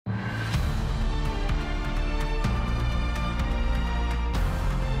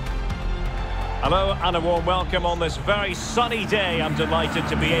Hello and a warm welcome on this very sunny day. I'm delighted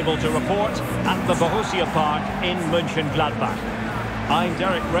to be able to report at the Borussia-PARK in Mönchengladbach. I'm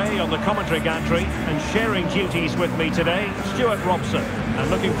Derek Ray on the commentary gantry, and sharing duties with me today, Stuart Robson. And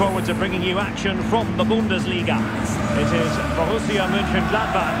looking forward to bringing you action from the Bundesliga. It is Borussia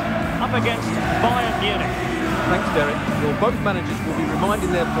Monchengladbach up against Bayern Munich. Thanks, Derek. Well, both managers will be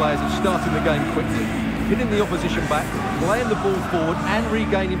reminding their players of starting the game quickly, hitting the opposition back, playing the ball forward and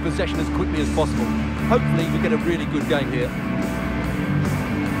regaining possession as quickly as possible. Hopefully we get a really good game here.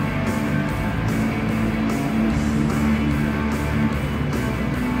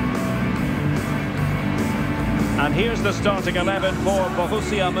 And here's the starting 11 for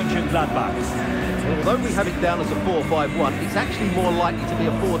Borussia Monchengladbach. Well, although we have it down as a 4-5-1, it's actually more likely to be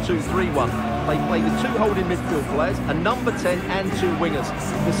a 4-2-3-1. They play with two holding midfield players, a number 10 and two wingers.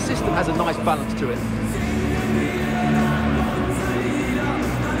 The system has a nice balance to it.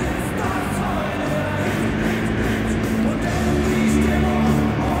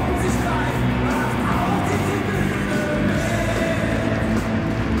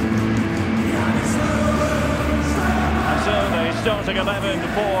 Starting 11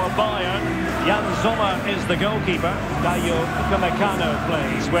 for Bayern. Jan Sommer is the goalkeeper. Dayo Upamecano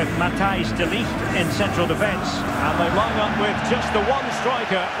plays with Matthijs de Ligt in central defence. And they line up with just the one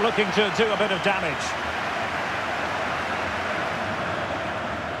striker looking to do a bit of damage.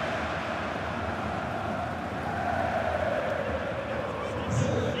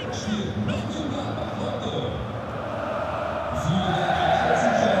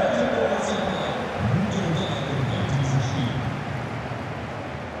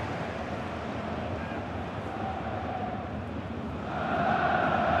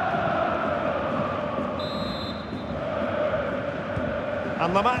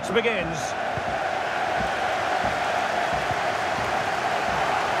 And the match begins.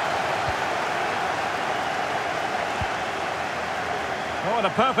 Oh, and a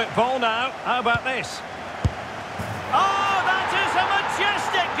perfect ball now. How about this? Oh, that is a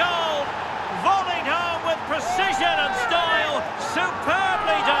majestic goal! Volleyed home with precision and style.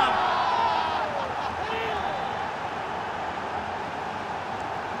 Superbly done.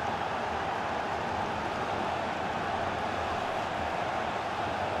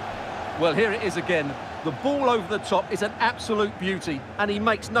 Well, here it is again. The ball over the top is an absolute beauty, and he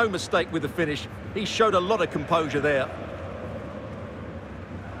makes no mistake with the finish. He showed a lot of composure there.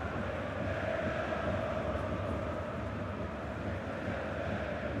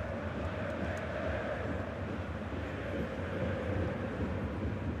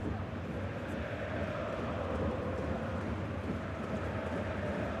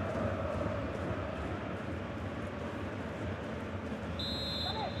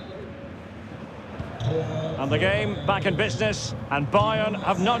 And the game back in business, and Bayern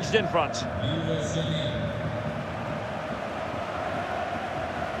have nudged in front.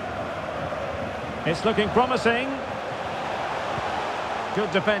 It's looking promising.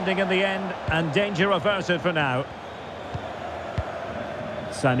 Good defending in the end, and danger averted for now.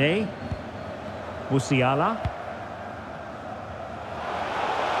 Sané. Musiala.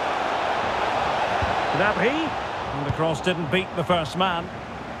 Gnabry. And the cross didn't beat the first man.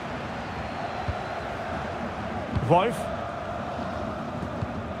 Wolf.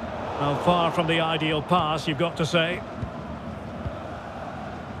 Well, far from the ideal pass, you've got to say.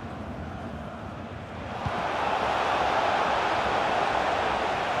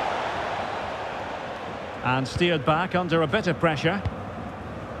 And steered back under a bit of pressure.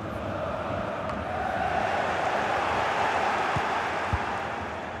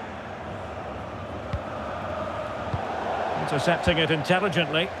 Intercepting it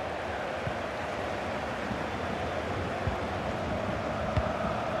intelligently.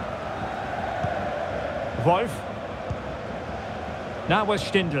 Wolf. Now with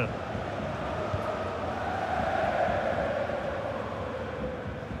Stindl.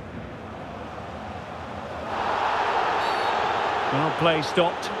 Well, play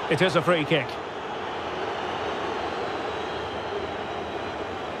stopped. It is a free kick.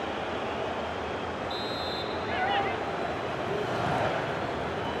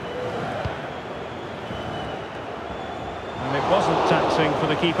 And it wasn't taxing for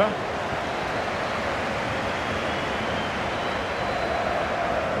the keeper.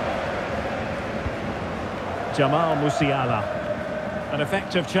 Jamal Musiala. An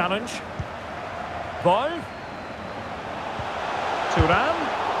effective challenge. Boy. Thuram.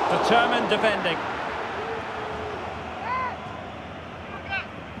 Determined defending.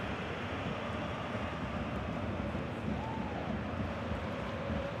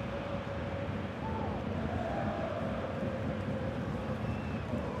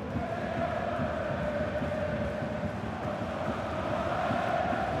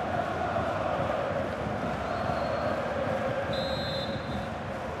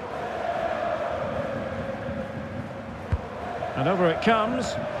 And over it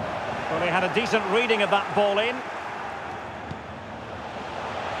comes. Well, he had a decent reading of that ball in.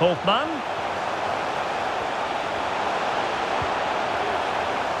 Holtmann.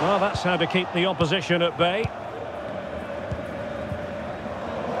 Well, that's how to keep the opposition at bay.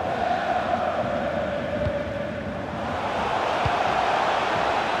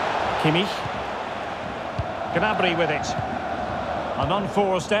 Kimmich. Gnabry with it. An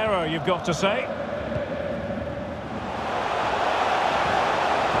unforced error, you've got to say.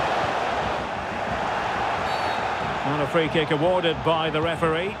 And a free kick awarded by the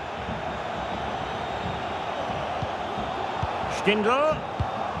referee. Stindl.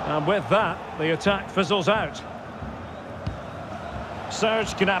 And with that, the attack fizzles out.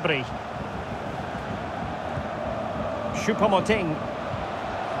 Serge Gnabry. Choupo-Moting.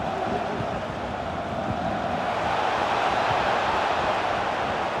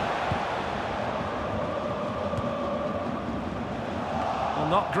 Well,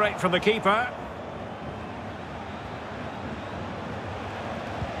 not great from the keeper.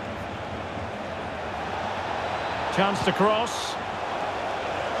 Chance to cross.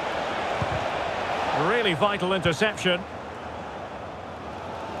 Really vital interception.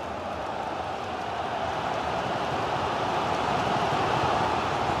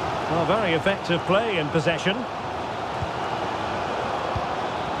 Well, very effective play in possession.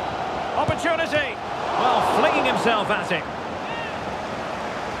 Opportunity! Well, flinging himself at it.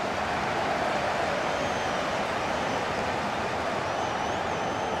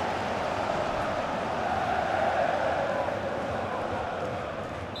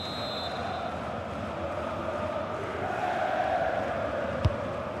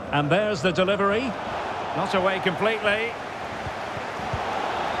 And there's the delivery. Not away completely.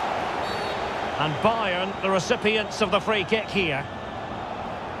 And Bayern, the recipients of the free kick here.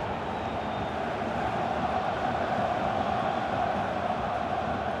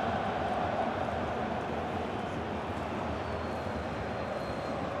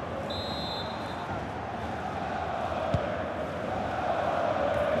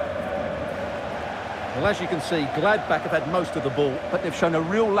 Well, as you can see, Gladbach have had most of the ball, but they've shown a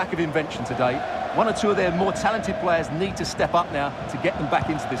real lack of invention today. One or two of their more talented players need to step up now to get them back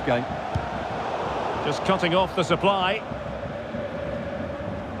into this game. Just cutting off the supply.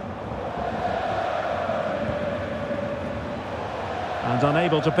 And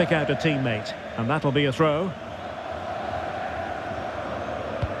unable to pick out a teammate. And that'll be a throw.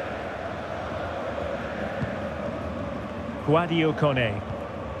 Guadio Kone.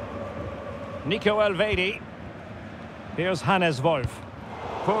 Nico Elvedi. Here's Hannes Wolf.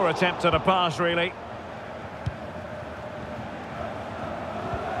 Poor attempt at a pass, really.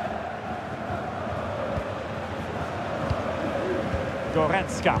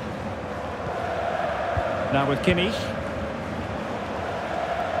 Goretzka. Now with Kimmich.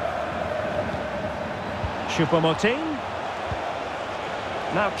 Choupo-Moting.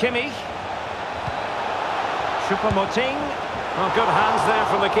 Now Kimmich. Choupo-Moting. Oh, good hands there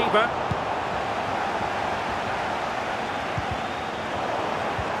from the keeper.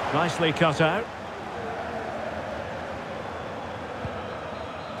 Nicely cut out.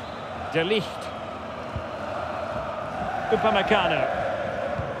 De Ligt. Upamecano.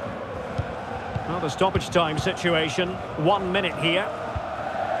 Well, the stoppage time situation. 1 minute here.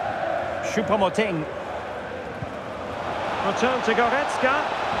 Choupo-Moting. Return to Goretzka.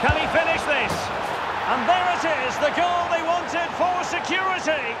 Can he finish this? And there it is, the goal they wanted for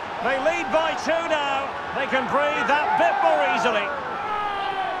security. They lead by 2 now. They can breathe that bit more easily.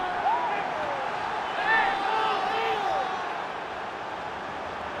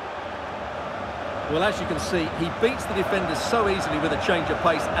 Well, as you can see, he beats the defenders so easily with a change of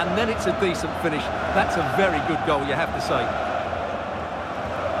pace, and then it's a decent finish. That's a very good goal, you have to say.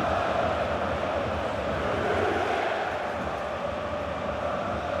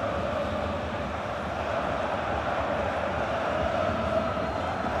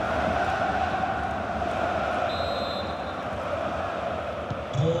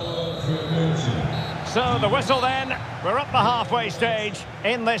 So the whistle then. We're up the halfway stage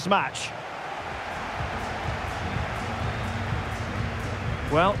in this match.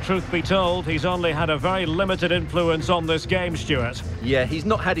 Well, truth be told, he's only had a very limited influence on this game, Stuart. Yeah, he's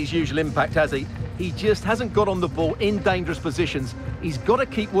not had his usual impact, has he? He just hasn't got on the ball in dangerous positions. He's got to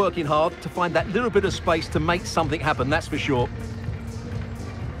keep working hard to find that little bit of space to make something happen, that's for sure.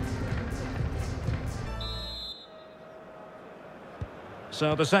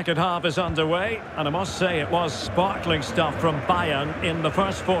 So the second half is underway, and I must say it was sparkling stuff from Bayern in the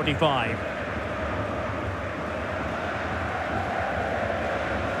first 45.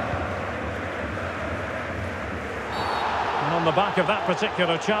 on the back of that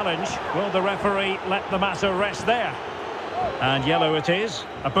particular challenge, will the referee let the matter rest there? And yellow it is.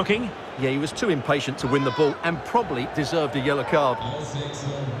 A booking. Yeah, he was too impatient to win the ball and probably deserved a yellow card.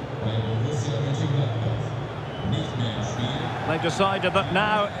 They've decided that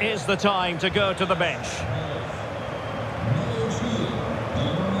now is the time to go to the bench.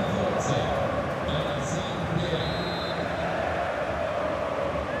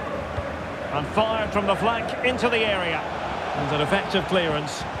 And fired from the flank into the area. And an effective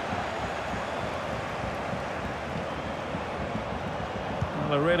clearance.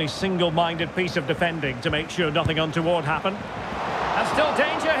 Well, a really single-minded piece of defending to make sure nothing untoward happened. And still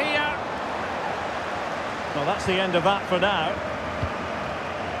danger here. Well, that's the end of that for now.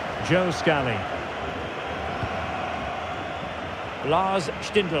 Joe Scally. Lars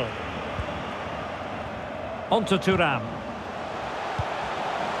Stindl. On to Thuram.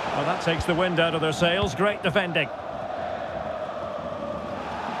 Well, that takes the wind out of their sails. Great defending.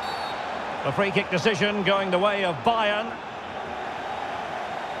 A free kick decision going the way of Bayern.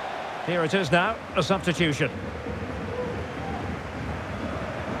 Here it is now, a substitution.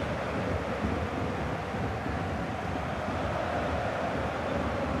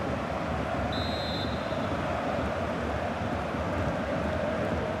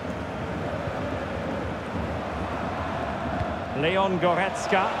 Leon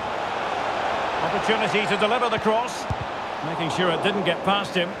Goretzka. Opportunity to deliver the cross. Making sure it didn't get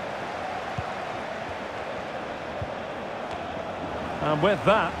past him. And with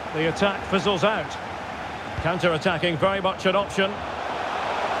that, the attack fizzles out. Counter-attacking very much an option.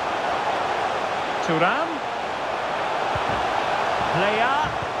 Thuram. Leia.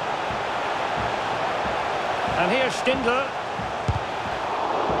 And here's Stindl.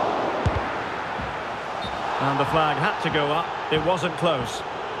 And the flag had to go up. It wasn't close.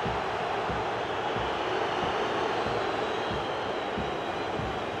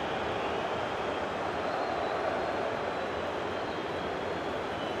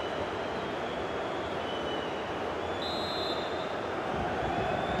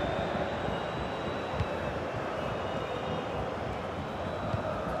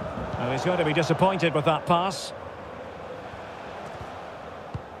 Well, he's going to be disappointed with that pass.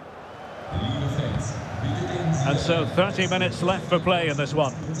 And so 30 minutes left for play in this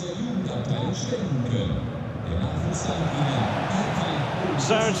one.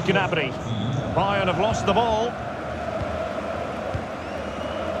 Serge Gnabry. Bayern have lost the ball.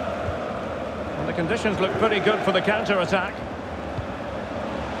 And the conditions look pretty good for the counter-attack.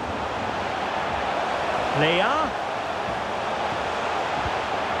 Leia.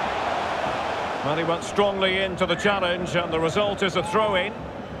 Well, he went strongly into the challenge, and the result is a throw-in.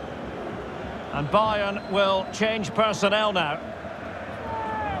 And Bayern will change personnel now.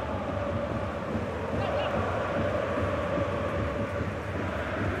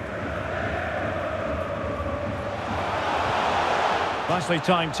 Nicely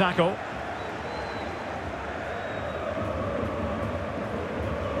timed tackle.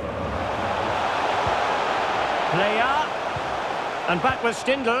 Leia. And back with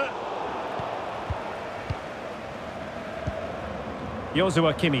Stindl.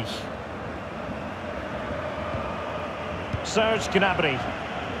 Joshua Kimmich. Serge Gnabry.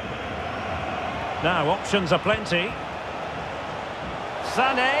 Now options are plenty.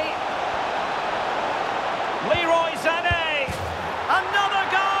 Sané. Leroy Sané. Another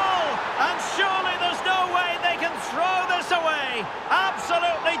goal! And surely there's no way they can throw this away.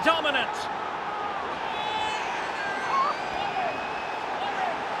 Absolutely dominant.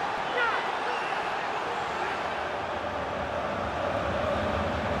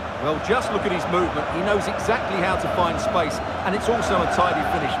 Well, just look at his movement. He knows exactly how to find space, and it's also a tidy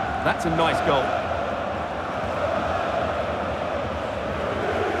finish. That's a nice goal.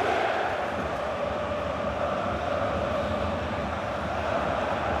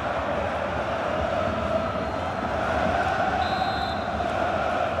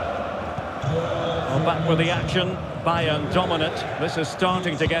 Well, back with the action. Bayern dominant. This is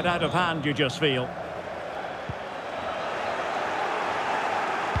starting to get out of hand, you just feel.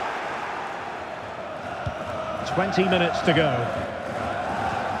 "20 minutes to go."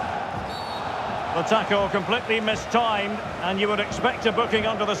 The tackle completely mistimed, and you would expect a booking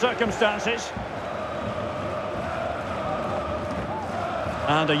under the circumstances.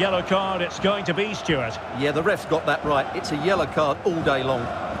 And a yellow card it's going to be, Stuart. Yeah, the ref's got that right. It's a yellow card all day long.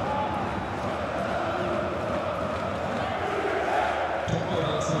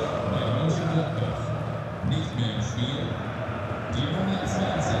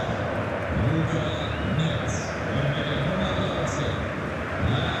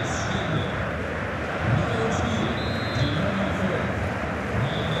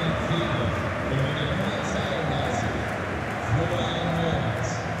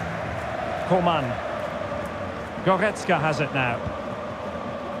 Coman. Goretzka has it now.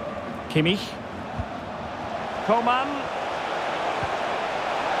 Kimmich. Coman.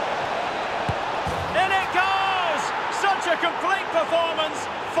 In it goes! Such a complete performance.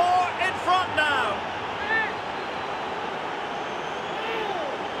 4 in front now.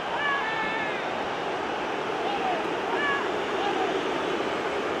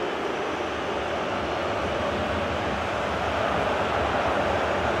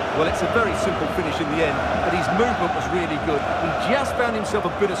 Well, it's a very simple finish in the end, but his movement was really good. He just found himself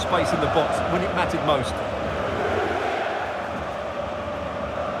a bit of space in the box when it mattered most.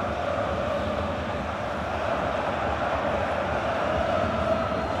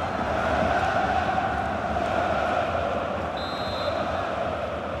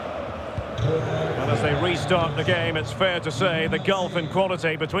 And as they restart the game, it's fair to say the gulf in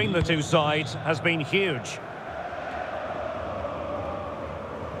quality between the two sides has been huge.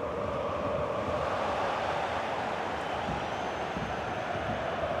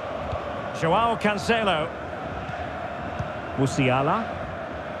 Joao Cancelo. Musiala.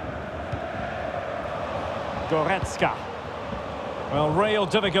 Goretzka. Well, real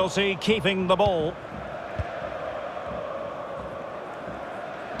difficulty keeping the ball.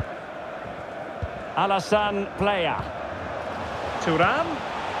 Alassane Plea. Thuram.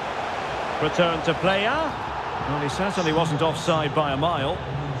 Return to Plea. Well, he certainly wasn't offside by a mile.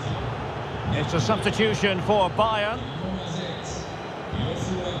 It's a substitution for Bayern.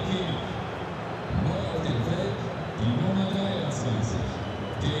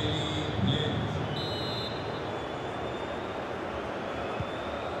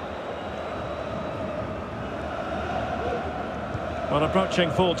 Well, approaching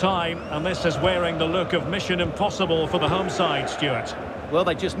full time, and this is wearing the look of mission impossible for the home side, Stuart. Well,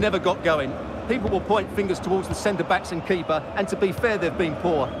 they just never got going. People will point fingers towards the centre-backs and keeper, and to be fair, they've been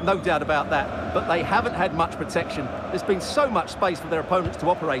poor, no doubt about that. But they haven't had much protection. There's been so much space for their opponents to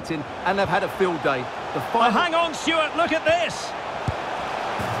operate in, and they've had a field day. Well, hang on, Stuart, look at this!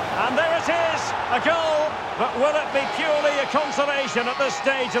 And there it is, a goal. But will it be purely a consolation at this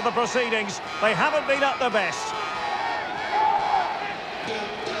stage of the proceedings? They haven't been at their best.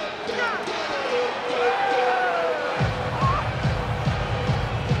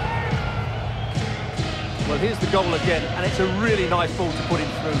 Well, here's the goal again, and it's a really nice ball to put him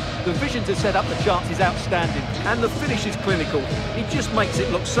through. The vision to set up the chance is outstanding, and the finish is clinical. He just makes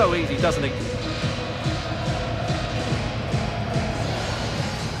it look so easy, doesn't he?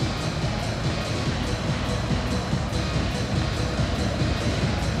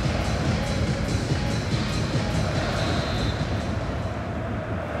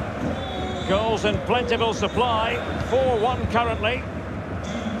 Goals in plentiful supply, 4-1 currently.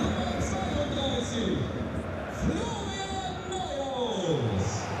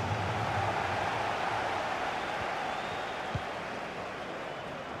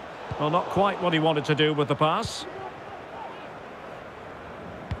 Well, not quite what he wanted to do with the pass.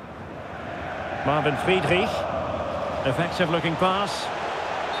 Marvin Friedrich. Effective looking pass.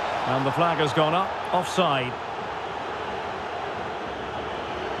 And the flag has gone up. Offside.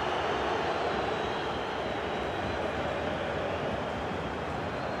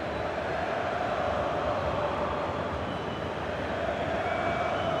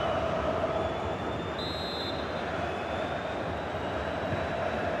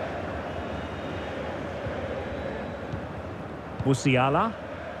 Musiala.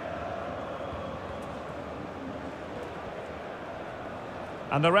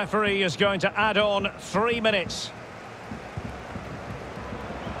 And the referee is going to add on 3 minutes.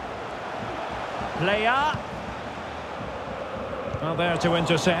 Plea. Well, there to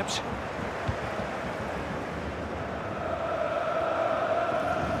intercept.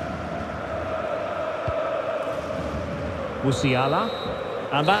 Musiala.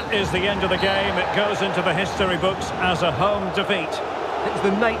 And that is the end of the game. It goes into the history books as a home defeat. It was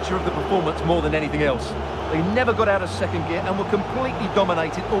the nature of the performance more than anything else. They never got out of second gear and were completely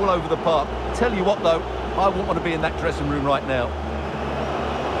dominated all over the park. Tell you what, though, I wouldn't want to be in that dressing room right now.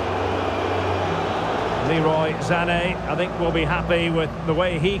 Leroy Sané, I think, will be happy with the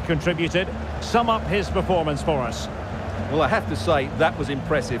way he contributed. Sum up his performance for us. Well, I have to say, that was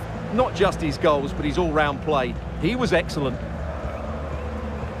impressive. Not just his goals, but his all-round play. He was excellent.